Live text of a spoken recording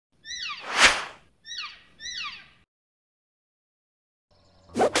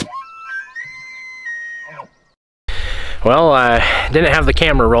Well, I didn't have the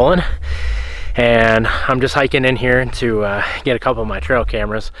camera rolling, and I'm just hiking in here to get a couple of my trail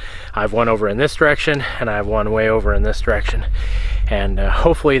cameras. I have one over in this direction, and I have one way over in this direction. And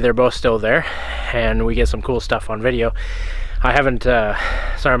hopefully they're both still there, and we get some cool stuff on video. I haven't, sorry,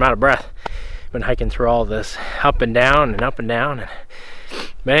 I'm out of breath. Been hiking through all this, up and down and up and down.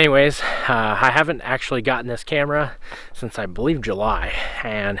 But anyways, I haven't actually gotten this camera since I believe July,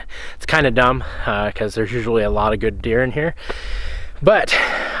 and it's kind of dumb because there's usually a lot of good deer in here. But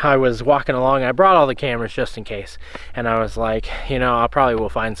I was walking along, I brought all the cameras just in case, and I was like, you know, I probably will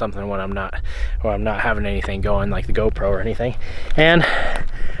find something when I'm not having anything going, like the GoPro or anything. And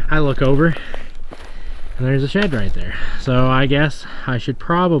I look over, and there's a shed right there. So I guess I should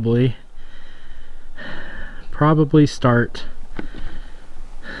probably start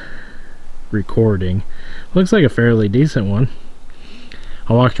recording. Looks like a fairly decent one.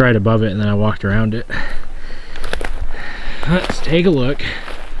 I walked right above it and then I walked around it. Let's take a look.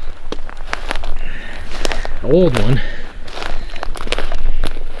 Old one.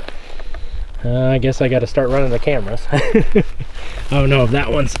 I guess I got to start running the cameras. I don't know if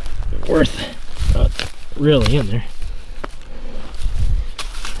that one's worth really in there.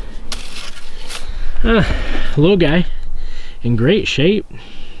 Little guy in great shape.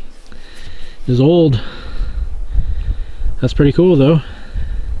 Is old. That's pretty cool though.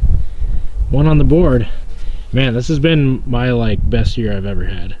 One on the board. Man, this has been my like best year I've ever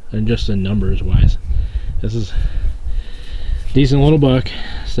had, and just in numbers wise. This is a decent little buck,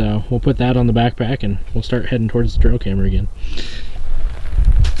 so we'll put that on the backpack and we'll start heading towards the trail camera again.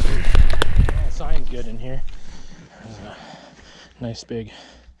 Sign's good in here. There's a nice big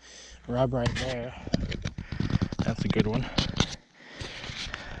rub right there. That's a good one.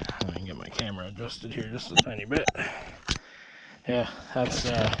 I can get my camera adjusted here just a tiny bit. Yeah, that's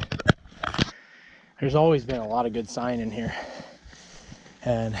there's always been a lot of good sign in here,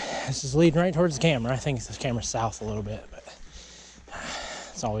 and this is leading right towards the camera. I think this camera's south a little bit, but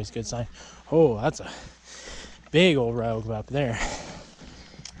it's always good sign. Oh, that's a big old rogue up there.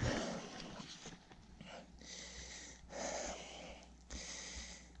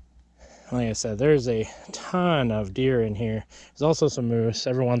 Like I said, there's a ton of deer in here. There's also some moose,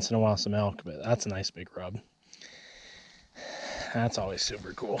 every once in a while some elk, but that's a nice big rub. That's always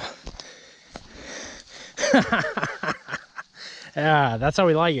super cool. Yeah, that's how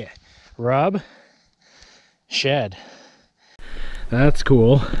we like it. Rub, shed. That's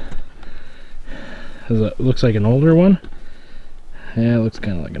cool. It looks like an older one. Yeah, it looks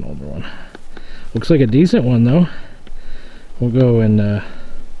kind of like an older one. Looks like a decent one though. We'll go and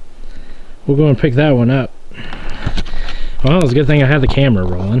pick that one up. Well, it's a good thing I had the camera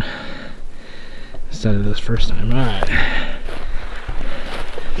rolling instead of this first time. All right.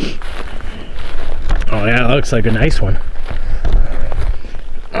 Oh yeah, it looks like a nice one.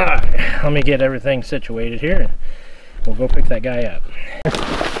 All right, let me get everything situated here and we'll go pick that guy up.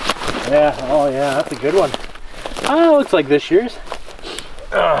 Yeah, oh yeah, that's a good one. Oh, looks like this year's.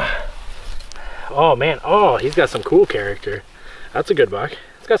 Oh man, oh, he's got some cool character. That's a good buck.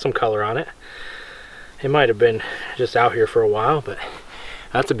 It's got some color on it. It might have been just out here for a while, but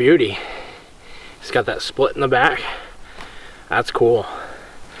that's a beauty. It's got that split in the back. That's cool.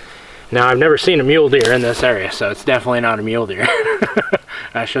 Now, I've never seen a mule deer in this area, so it's definitely not a mule deer.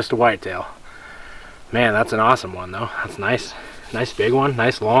 That's just a whitetail. Man, that's an awesome one though. That's nice. Nice big one.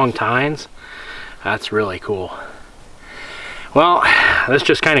 Nice long tines. That's really cool. Well, this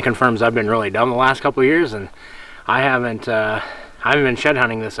just kind of confirms I've been really dumb the last couple of years, and I haven't been shed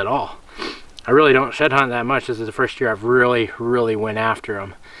hunting this at all. I really don't shed hunt that much. This is the first year I've really went after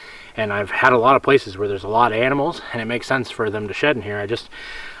them. And I've had a lot of places where there's a lot of animals, and it makes sense for them to shed in here.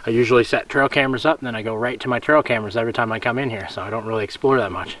 I usually set trail cameras up, and then I go right to my trail cameras every time I come in here, so I don't really explore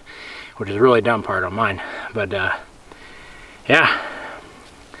that much, which is a really dumb part on mine. But yeah,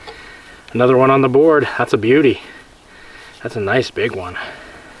 another one on the board. That's a beauty. That's a nice big one.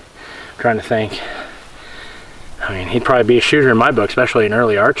 I'm trying to think. I mean, he'd probably be a shooter in my book, especially in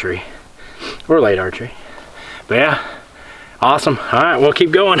early archery or late archery. But yeah, awesome. All right, we'll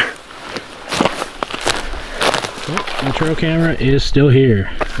keep going. The trail camera is still here.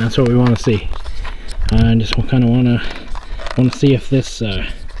 That's what we want to see. I just kind of want to see if this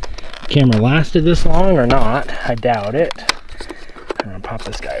camera lasted this long or not. I doubt it. I'm gonna pop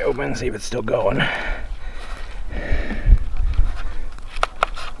this guy open and see if it's still going.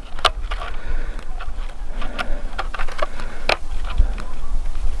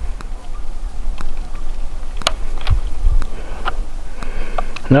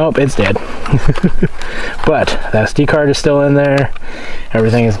 Nope, it's dead. But the SD card is still in there.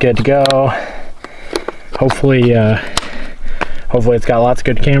 Everything is good to go. Hopefully hopefully it's got lots of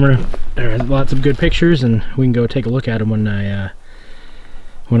good camera, or lots of good pictures, and we can go take a look at them when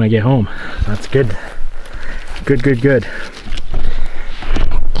I get home. That's good. Good.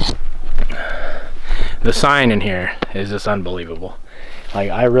 The sign in here is just unbelievable. Like,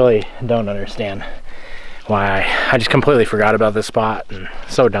 I really don't understand why I just completely forgot about this spot, and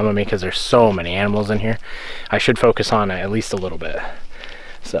so dumb of me because there's so many animals in here. I should focus on it at least a little bit.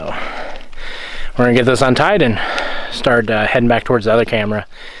 So we're gonna get this untied and start heading back towards the other camera.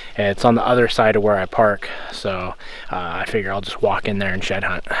 It's on the other side of where I park, so I figure I'll just walk in there and shed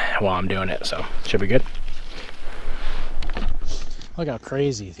hunt while I'm doing it, so should be good. Look how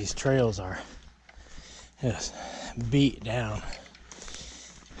crazy these trails are. Just beat down.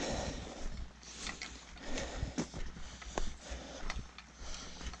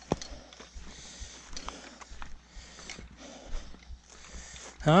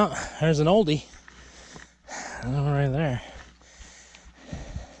 Oh, there's an oldie. Right there.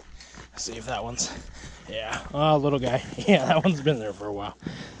 Let's see if that one's, yeah. Oh, little guy. Yeah, that one's been there for a while.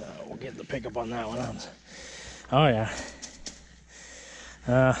 We'll get the pickup on that one. Oh yeah.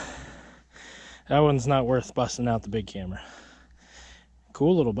 That one's not worth busting out the big camera.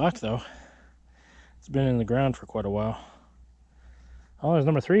 Cool little buck though. It's been in the ground for quite a while. Oh, there's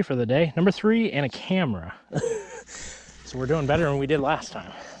number 3 for the day. Number 3 and a camera. So we're doing better than we did last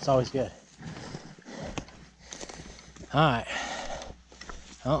time. It's always good. Alright.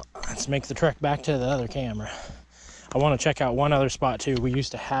 Well, let's make the trek back to the other camera. I want to check out one other spot too. We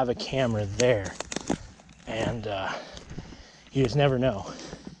used to have a camera there. And you just never know.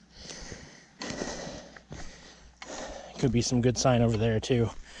 Could be some good sign over there too.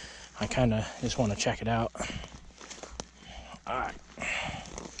 I kind of just want to check it out. Alright.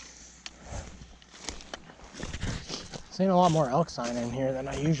 Seen a lot more elk sign in here than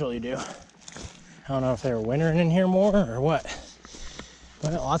I usually do. I don't know if they were wintering in here more or what.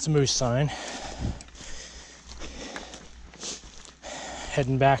 But lots of moose sign.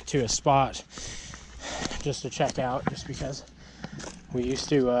 Heading back to a spot just to check out, just because we used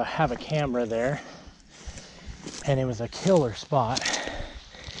to have a camera there. And it was a killer spot.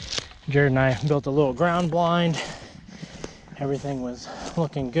 Jared and I built a little ground blind. Everything was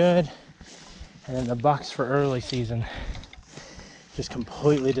looking good. And then the bucks for early season just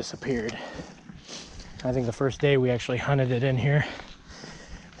completely disappeared. I think the first day we actually hunted it in here,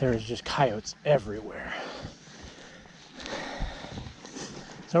 there was just coyotes everywhere.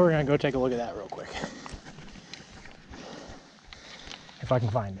 So we're gonna go take a look at that real quick. If I can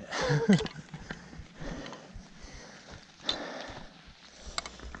find it.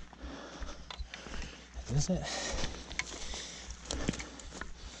 Is it?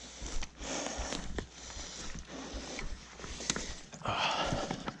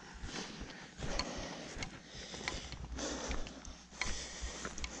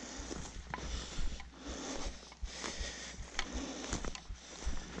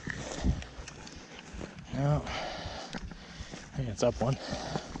 No, I think it's up one.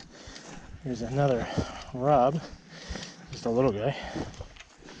 Here's another rub, just a little guy.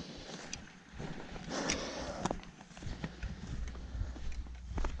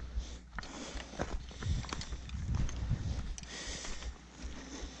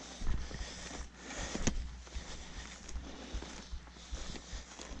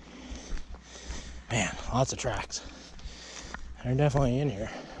 Man, lots of tracks. They're definitely in here.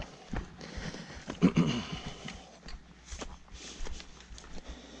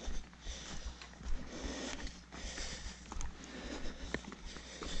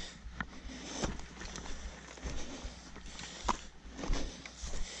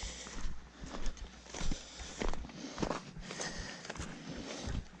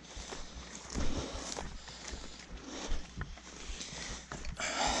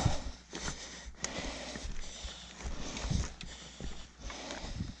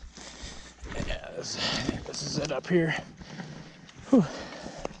 This is it up here. Whew.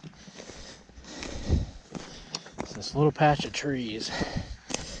 It's this little patch of trees.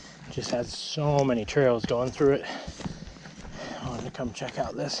 Just has so many trails going through it. I wanted to come check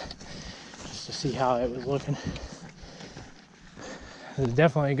out this just to see how it was looking. It's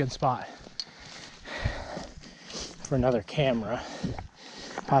definitely a good spot for another camera,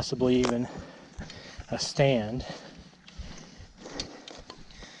 possibly even a stand.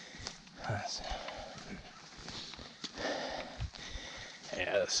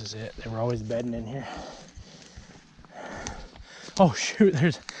 Yeah, this is it. They were always bedding in here. Oh shoot,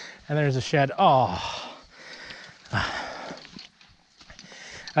 there's a shed. Oh,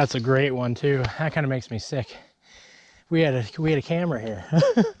 that's a great one too. That kind of makes me sick. We had a camera here.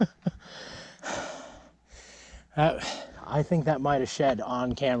 I think that might have shed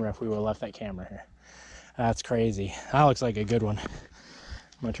on camera if we would have left that camera here. That's crazy. That looks like a good one. I'm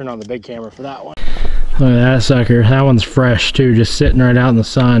gonna turn on the big camera for that one. Look at that sucker. That one's fresh too, just sitting right out in the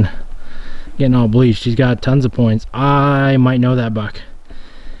sun, getting all bleached. He's got tons of points. I might know that buck.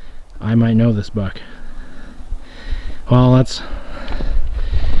 I might know this buck. Well, let's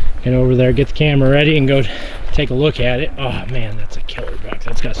get over there, get the camera ready, and go take a look at it. Oh man, that's a killer buck.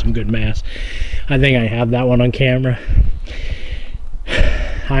 That's got some good mass. I think I have that one on camera.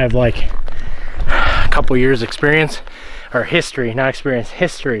 I have like a couple years experience, or history, not experience,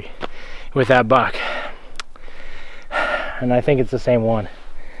 history with that buck. And I think it's the same one.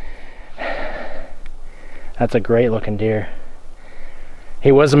 That's a great looking deer.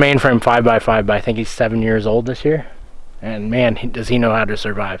 He was a mainframe 5x5, but I think he's 7 years old this year. And man, does he know how to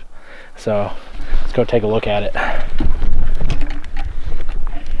survive. So let's go take a look at it.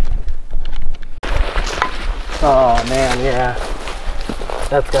 Oh man, yeah.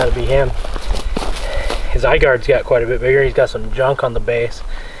 That's gotta be him. His eye guard's got quite a bit bigger. He's got some junk on the base.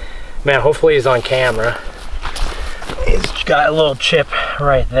 Man, hopefully he's on camera. He's got a little chip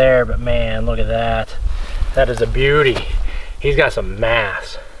right there, but man, look at that. That is a beauty. He's got some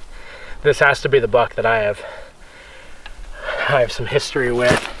mass. This has to be the buck that I have some history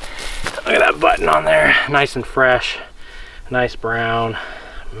with. Look at that button on there, nice and fresh, nice brown.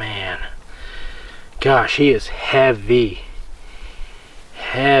 Man, gosh, he is heavy,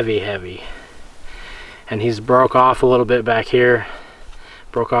 heavy. And he's broke off a little bit back here,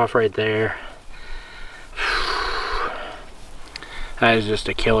 broke off right there. That is just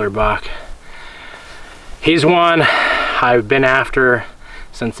a killer buck. He's one I've been after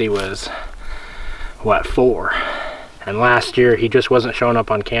since he was, what, 4. And last year he just wasn't showing up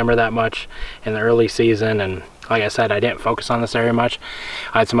on camera that much in the early season, and like I said, I didn't focus on this area much.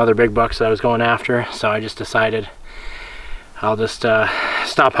 I had some other big bucks that I was going after, so I just decided I'll just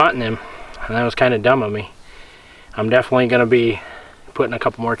stop hunting him, and that was kind of dumb of me. I'm definitely going to be putting a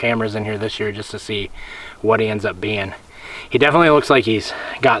couple more cameras in here this year just to see what he ends up being. He definitely looks like he's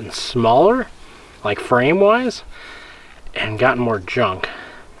gotten smaller, like frame wise, and gotten more junk.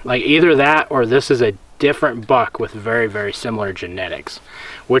 Like either that or this is a different buck with very similar genetics,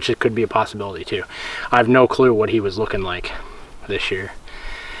 which it could be a possibility too. I have no clue what he was looking like this year.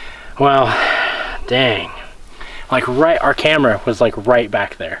 Well, dang, like our camera was like right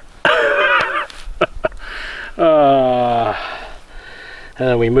back there. And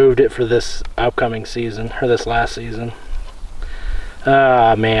then we moved it for this upcoming season, or this last season.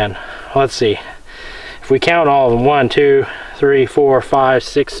 Man, let's see. If we count all of them, 1, 2, 3, 4, 5,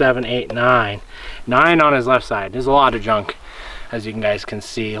 6, 7, 8, 9. 9 on his left side. There's a lot of junk, as you guys can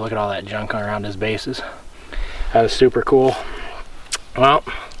see. Look at all that junk around his bases. That is super cool. Well,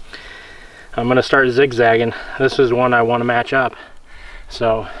 I'm gonna start zigzagging. This is one I want to match up,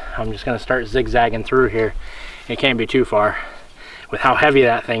 so I'm just gonna start zigzagging through here. It can't be too far. With how heavy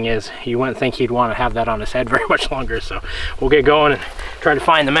that thing is, you wouldn't think he'd want to have that on his head very much longer, so we'll get going and try to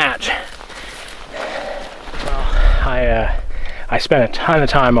find the match. Well, I spent a ton of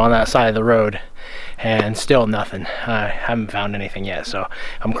time on that side of the road and still nothing. I haven't found anything yet, so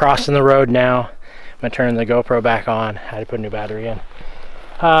I'm crossing the road now. I'm gonna turn the GoPro back on. I had to put a new battery in.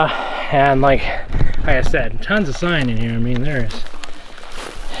 And like I said, tons of sign in here. I mean, there's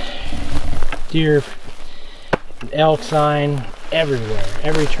deer, elk sign everywhere.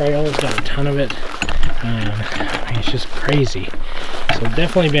 Every trail has got a ton of it. It's just crazy. So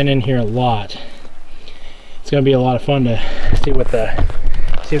definitely been in here a lot. It's gonna be a lot of fun to see what the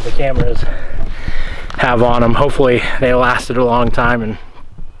cameras have on them. Hopefully they lasted a long time and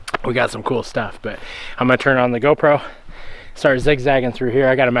we got some cool stuff. But I'm gonna turn on the GoPro, start zigzagging through here.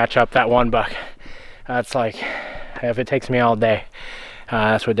 I gotta match up that one buck. That's like, if it takes me all day,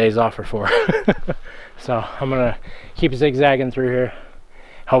 that's what days off are for. So I'm gonna keep zigzagging through here,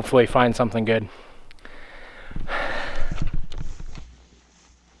 hopefully find something good.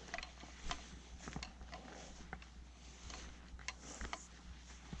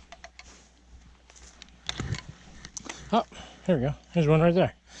 Oh, here we go. There's one right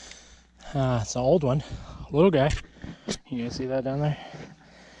there. It's an old one, little guy. You guys see that down there?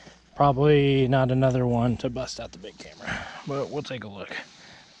 Probably not another one to bust out the big camera, but we'll take a look.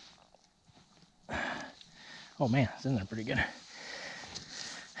 Oh man, it's in there pretty good.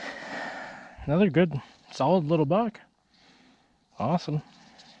 Another good, solid little buck. Awesome.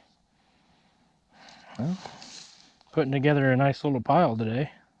 Well, putting together a nice little pile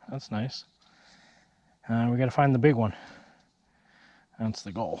today. That's nice. We got to find the big one. That's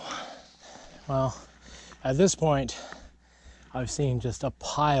the goal. Well, at this point, I've seen just a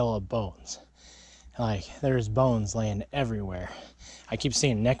pile of bones. Like, there's bones laying everywhere. I keep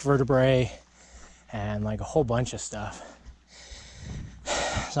seeing neck vertebrae and like a whole bunch of stuff.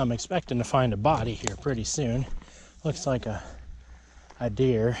 So I'm expecting to find a body here pretty soon. Looks like a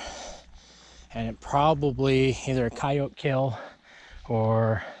deer, and it probably either a coyote kill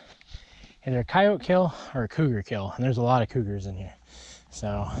or a cougar kill. And there's a lot of cougars in here,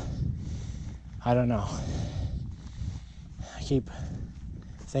 so I don't know. I keep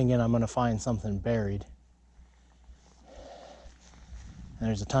thinking I'm gonna find something buried. And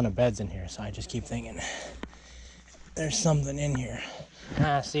there's a ton of beds in here, so I just keep thinking there's something in here.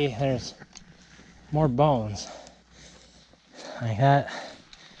 Ah, see, there's more bones. Like that.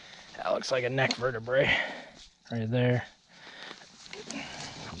 That looks like a neck vertebrae right there.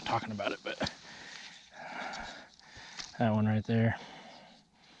 I'm talking about it, but that one right there.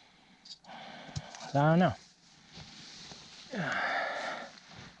 So I don't know.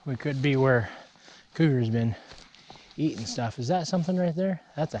 We could be where cougar's been eating stuff. Is that something right there?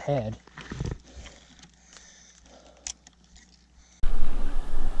 That's a head.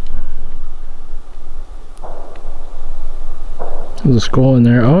 There's a skull in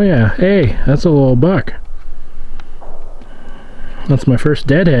there. Oh yeah, hey, that's a little buck. That's my first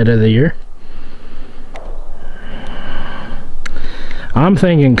deadhead of the year. I'm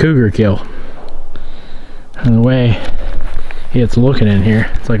thinking cougar kill. And the way it's looking in here,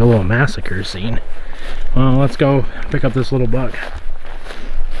 it's like a little massacre scene. Well, let's go pick up this little buck.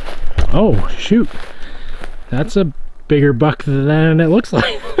 Oh, shoot. That's a bigger buck than it looks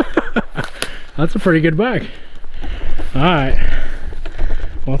like. That's a pretty good buck. Alright.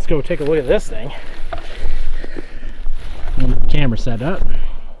 Well, let's go take a look at this thing. Camera set up.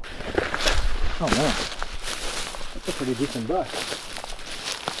 Oh man, that's a pretty decent buck.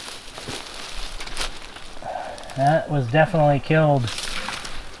 That was definitely killed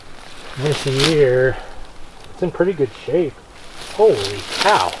this year. It's in pretty good shape. Holy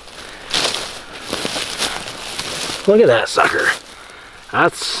cow. Look at that sucker.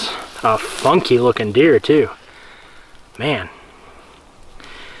 That's a funky looking deer too. Man.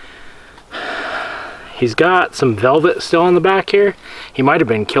 He's got some velvet still on the back here. He might have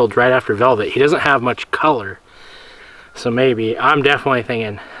been killed right after velvet. He doesn't have much color. So maybe, I'm definitely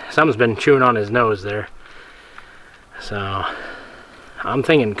thinking something's been chewing on his nose there. So, I'm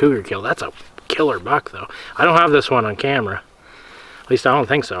thinking cougar kill. That's a killer buck though. I don't have this one on camera. At least I don't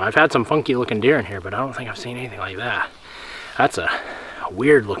think so. I've had some funky looking deer in here, but I don't think I've seen anything like that. That's a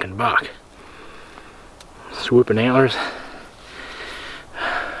weird looking buck. Swooping antlers.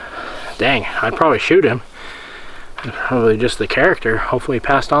 Dang, I'd probably shoot him. Probably just the character. Hopefully he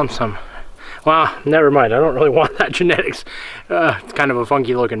passed on some. Well, never mind. I don't really want that genetics. It's kind of a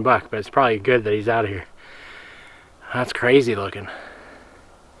funky looking buck, but it's probably good that he's out of here. That's crazy looking.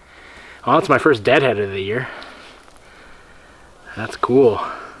 Well, it's my first deadhead of the year. That's cool.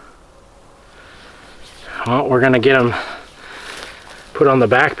 Well, we're gonna get him put on the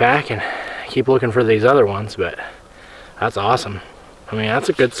backpack and keep looking for these other ones, but that's awesome. I mean, that's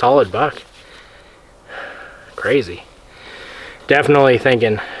a good solid buck. Crazy. Definitely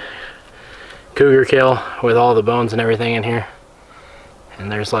thinking cougar kill with all the bones and everything in here.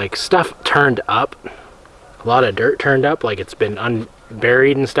 And there's like stuff turned up. A lot of dirt turned up, like it's been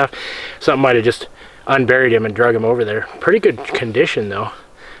unburied and stuff. Something might have just unburied him and drug him over there. Pretty good condition though.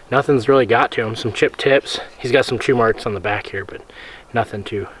 Nothing's really got to him. Some chipped tips. He's got some chew marks on the back here, but nothing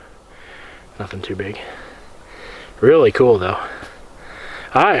too big. Really cool though.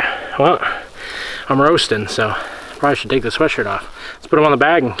 Alright, well, I'm roasting, so probably should take the sweatshirt off. Let's put them on the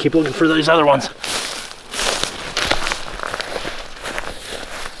bag and keep looking for these other ones.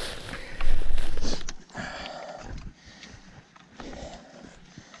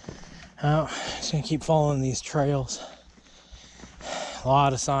 Oh, just gonna keep following these trails. A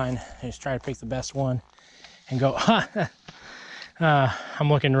lot of sign. I just try to pick the best one and go. I'm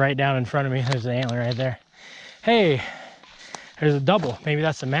looking right down in front of me. There's an antler right there. Hey. There's a double. Maybe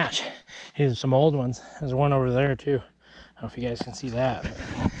that's a match. Here's some old ones. There's one over there too. I don't know if you guys can see that.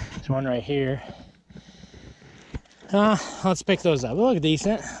 There's one right here. Let's pick those up. They look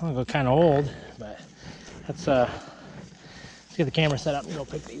decent. They look kind of old, but let's get the camera set up and go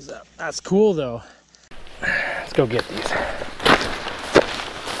pick these up. That's cool though. Let's go get these.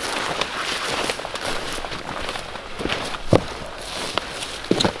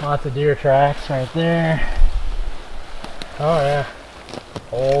 Lots of deer tracks right there. Oh yeah,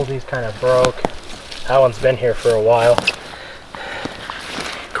 old, he's kind of broke. That one's been here for a while.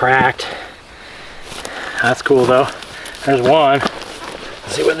 Cracked. That's cool though. There's one.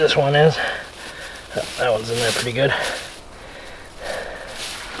 Let's see what this one is. Oh, that one's in there pretty good.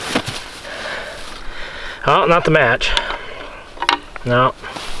 Oh, not the match. No.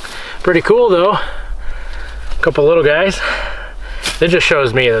 Pretty cool though. Couple little guys. It just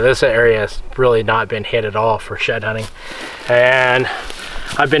shows me that this area has really not been hit at all for shed hunting. And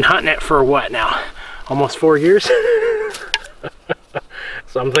I've been hunting it for what now? Almost 4 years?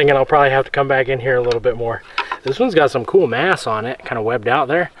 So I'm thinking I'll probably have to come back in here a little bit more. This one's got some cool mass on it, kind of webbed out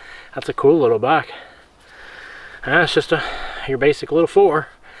there. That's a cool little buck. And it's just your basic little 4.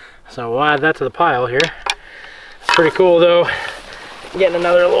 So we'll add that to the pile here. It's pretty cool though. Getting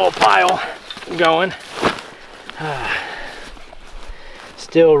another little pile going.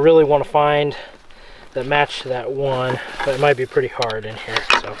 Still really want to find that match to that one, but it might be pretty hard in here.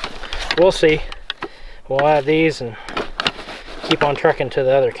 So we'll see. We'll add these and keep on trucking to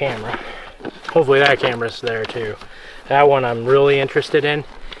the other camera. Hopefully that camera's there too. That one I'm really interested in.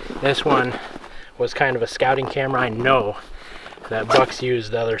 This one was kind of a scouting camera. I know that bucks use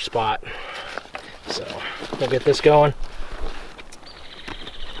the other spot. So we'll get this going.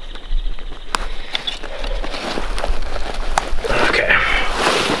 Okay.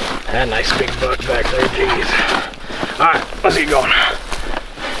 That nice big buck back there, jeez. Alright, let's get going.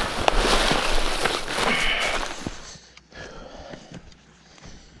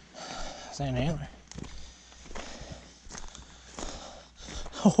 Sand antler.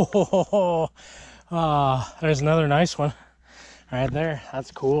 Oh, there's another nice one right there.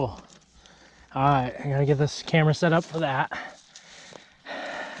 That's cool. Alright, I'm gonna get this camera set up for that.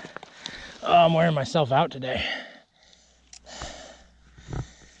 Oh, I'm wearing myself out today.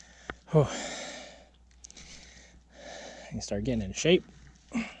 Oh. I can start getting in shape.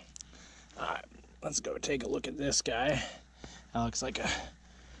 Alright, let's go take a look at this guy. That looks like a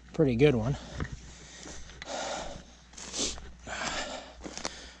pretty good one.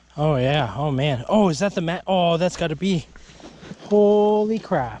 Oh yeah, oh man. Oh, is that the mat? Oh, that's gotta be. Holy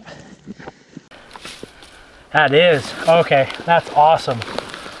crap. That is. Okay, that's awesome.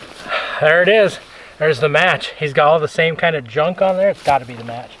 There it is. There's the match. He's got all the same kind of junk on there. It's gotta be the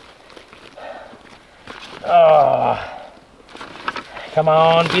match. Oh. Come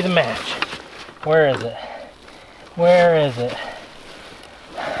on, be the match. Where is it? Where is it?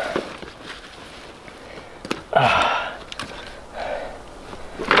 Let's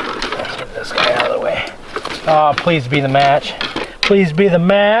get this guy out of the way. Oh, please be the match. Please be the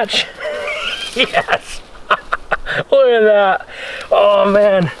match. Yes. Look at that. Oh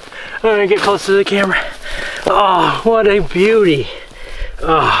man. I'm gonna get close to the camera. Oh, what a beauty.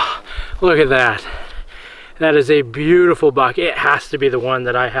 Oh, look at that. That is a beautiful buck. It has to be the one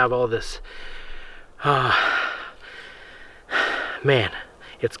that I have all this. Man,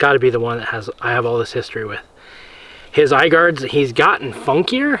 it's got to be the one that I have all this history with. His eye guards, he's gotten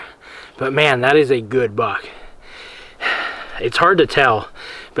funkier, but man, that is a good buck. It's hard to tell,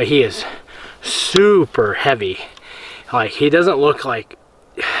 but he is super heavy. Like, he doesn't look like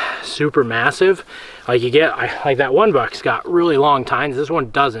super massive. Like you get, like that one buck's got really long tines. This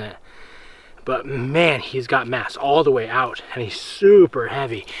one doesn't. But man, he's got mass all the way out, and he's super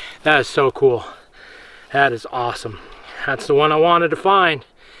heavy. That is so cool. That is awesome. That's the one I wanted to find.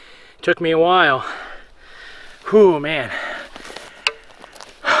 Took me a while. Whew, man.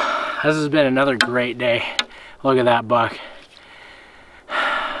 This has been another great day. Look at that buck.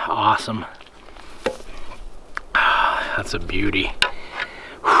 Awesome. That's a beauty.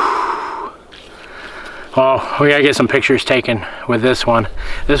 Oh, we gotta get some pictures taken with this one.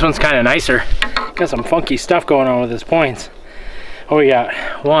 This one's kind of nicer. Got some funky stuff going on with his points. Oh, we got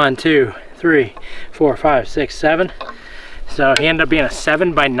 1, 2, 3, 4, 5, 6, 7. So he ended up being a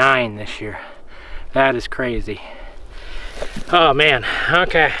 7x9 this year. That is crazy. Oh man,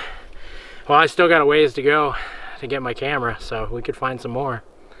 okay. Well, I still got a ways to go to get my camera, so we could find some more.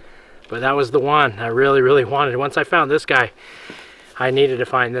 But that was the one I really, really wanted. Once I found this guy, I needed to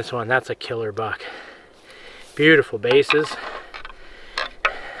find this one. That's a killer buck. Beautiful bases.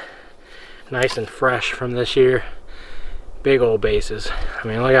 Nice and fresh from this year. Big old bases. I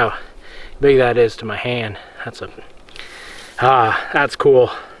mean, look how big that is to my hand. That's that's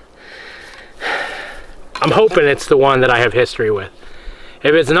cool. I'm hoping it's the one that I have history with.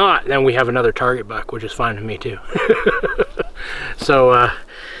 If it's not, then we have another target buck, which is fine with me too. So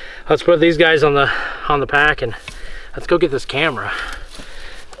let's put these guys on the pack and let's go get this camera.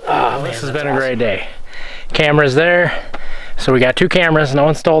 Oh, this has been a great day. Camera's there. So we got 2 cameras. No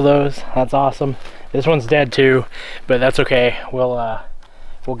one stole those. That's awesome. This one's dead too, but that's okay. We'll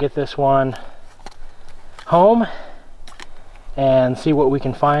get this one home and see what we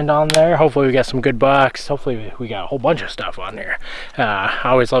can find on there. Hopefully we got some good bucks. Hopefully we got a whole bunch of stuff on here. I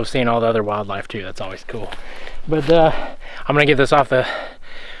always love seeing all the other wildlife too. That's always cool. But I'm gonna get this off the.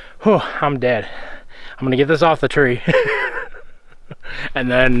 Whew, I'm dead. gonna get this off the tree.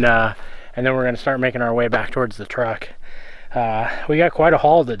 and then we're gonna start making our way back towards the truck. We got quite a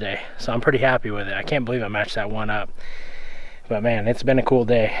haul today, so I'm pretty happy with it. I can't believe I matched that one up. But man, it's been a cool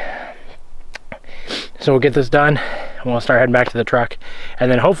day. So we'll get this done, and we'll start heading back to the truck.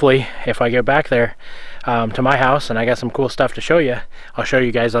 And then hopefully, if I get back there to my house and I got some cool stuff to show you, I'll show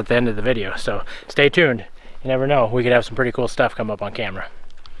you guys at the end of the video. So stay tuned. You never know, we could have some pretty cool stuff come up on camera.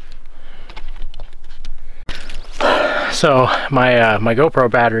 So my GoPro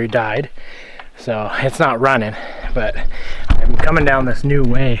battery died, so it's not running. But I'm coming down this new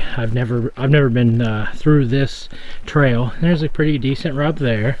way. I've never been through this trail. There's a pretty decent rub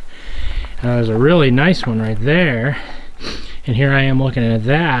there. There's a really nice one right there. And here I am looking at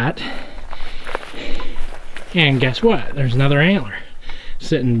that. And guess what? There's another antler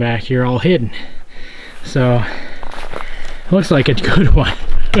sitting back here all hidden. So looks like a good one.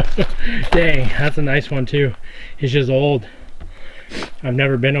 Dang, that's a nice one too. It's just old. I've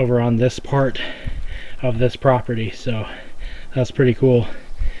never been over on this part of this property, so that's pretty cool.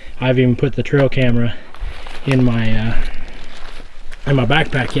 I've even put the trail camera in my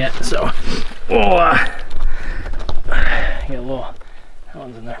backpack yet, so we'll get a little, that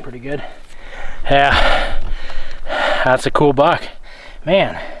one's in there pretty good. Yeah, that's a cool buck.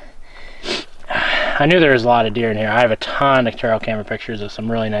 Man, I knew there was a lot of deer in here. I have a ton of trail camera pictures of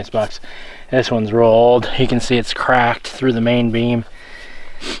some really nice bucks. This one's real old. You can see it's cracked through the main beam.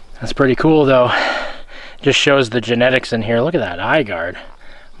 That's pretty cool though. Just shows the genetics in here. Look at that eye guard.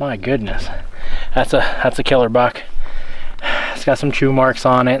 My goodness. That's a killer buck. It's got some chew marks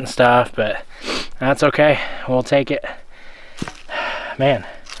on it and stuff, but that's okay. We'll take it. Man,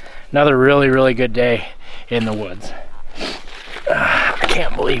 another really, really good day in the woods. I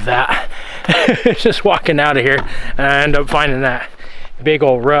can't believe that. Just walking out of here, and I end up finding that big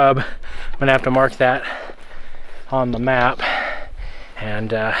old rub. I'm gonna have to mark that on the map. And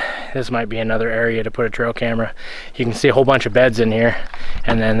this might be another area to put a trail camera. You can see a whole bunch of beds in here,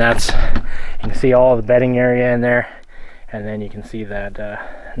 and then you can see all the bedding area in there, and then you can see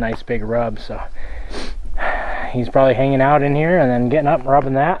that nice big rub. So he's probably hanging out in here and then getting up and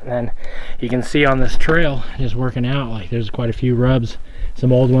rubbing that, and then you can see on this trail just working out, like there's quite a few rubs,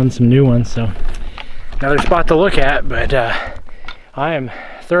 some old ones, some new ones. So another spot to look at, but I am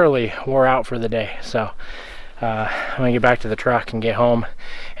thoroughly wore out for the day. So I'm gonna get back to the truck and get home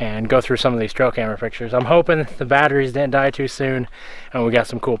and go through some of these trail camera pictures. I'm hoping the batteries didn't die too soon and we got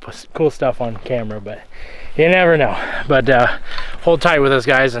some cool stuff on camera, but you never know. But hold tight with us,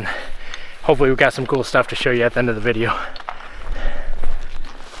 guys, and hopefully we got some cool stuff to show you at the end of the video.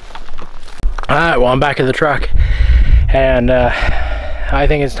 Alright, well, I'm back at the truck, and I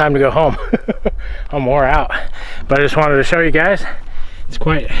think it's time to go home. I'm wore out, but I just wanted to show you guys. It's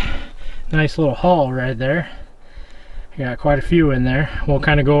quite a nice little haul right there. I got quite a few in there. We'll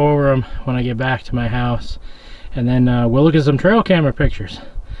kind of go over them when I get back to my house, and then we'll look at some trail camera pictures.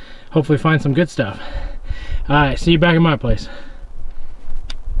 Hopefully find some good stuff. Alright, see you back at my place.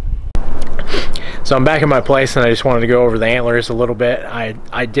 So I'm back at my place, and I just wanted to go over the antlers a little bit.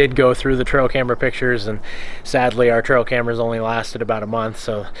 I did go through the trail camera pictures, and sadly our trail cameras only lasted about a month,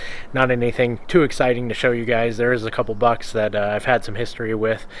 so not anything too exciting to show you guys. There is a couple bucks that I've had some history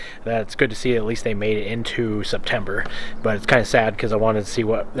with. That's good to see. At least they made it into September, but it's kind of sad because I wanted to see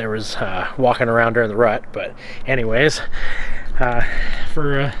what there was walking around during the rut. But anyways,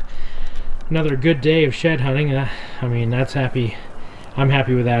 for another good day of shed hunting, I mean, that's happy. I'm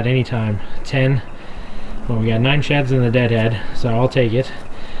happy with that anytime. 10. Well, we got 9 sheds in the deadhead, so I'll take it.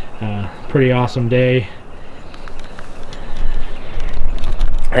 Pretty awesome day.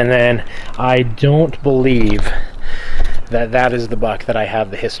 And then I don't believe that is the buck that I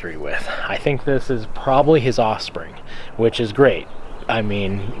have the history with. I think this is probably his offspring, which is great. I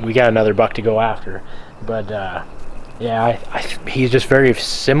mean, we got another buck to go after, but yeah, he's just very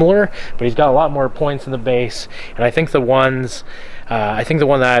similar, but he's got a lot more points in the base. And I think the one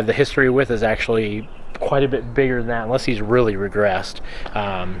that I have the history with is actually quite a bit bigger than that, unless he's really regressed.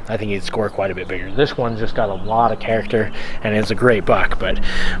 I think he'd score quite a bit bigger. This one's just got a lot of character, and it's a great buck. But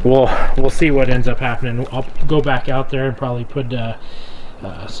we'll see what ends up happening. I'll go back out there and probably put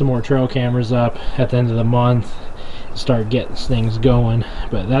some more trail cameras up at the end of the month, start getting things going.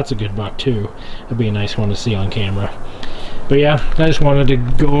 But that's a good buck too. It'd be a nice one to see on camera. But yeah, I just wanted to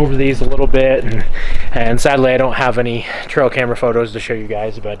go over these a little bit and And sadly, I don't have any trail camera photos to show you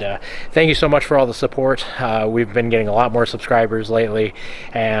guys, but thank you so much for all the support. We've been getting a lot more subscribers lately,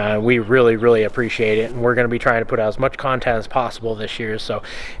 and we really appreciate it. And we're going to be trying to put out as much content as possible this year, so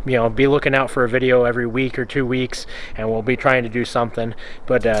you know, be looking out for a video every week or 2 weeks, and we'll be trying to do something.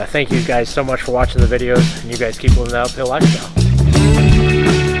 But thank you guys so much for watching the videos, and you guys keep living the uphill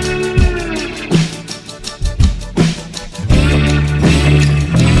lifestyle.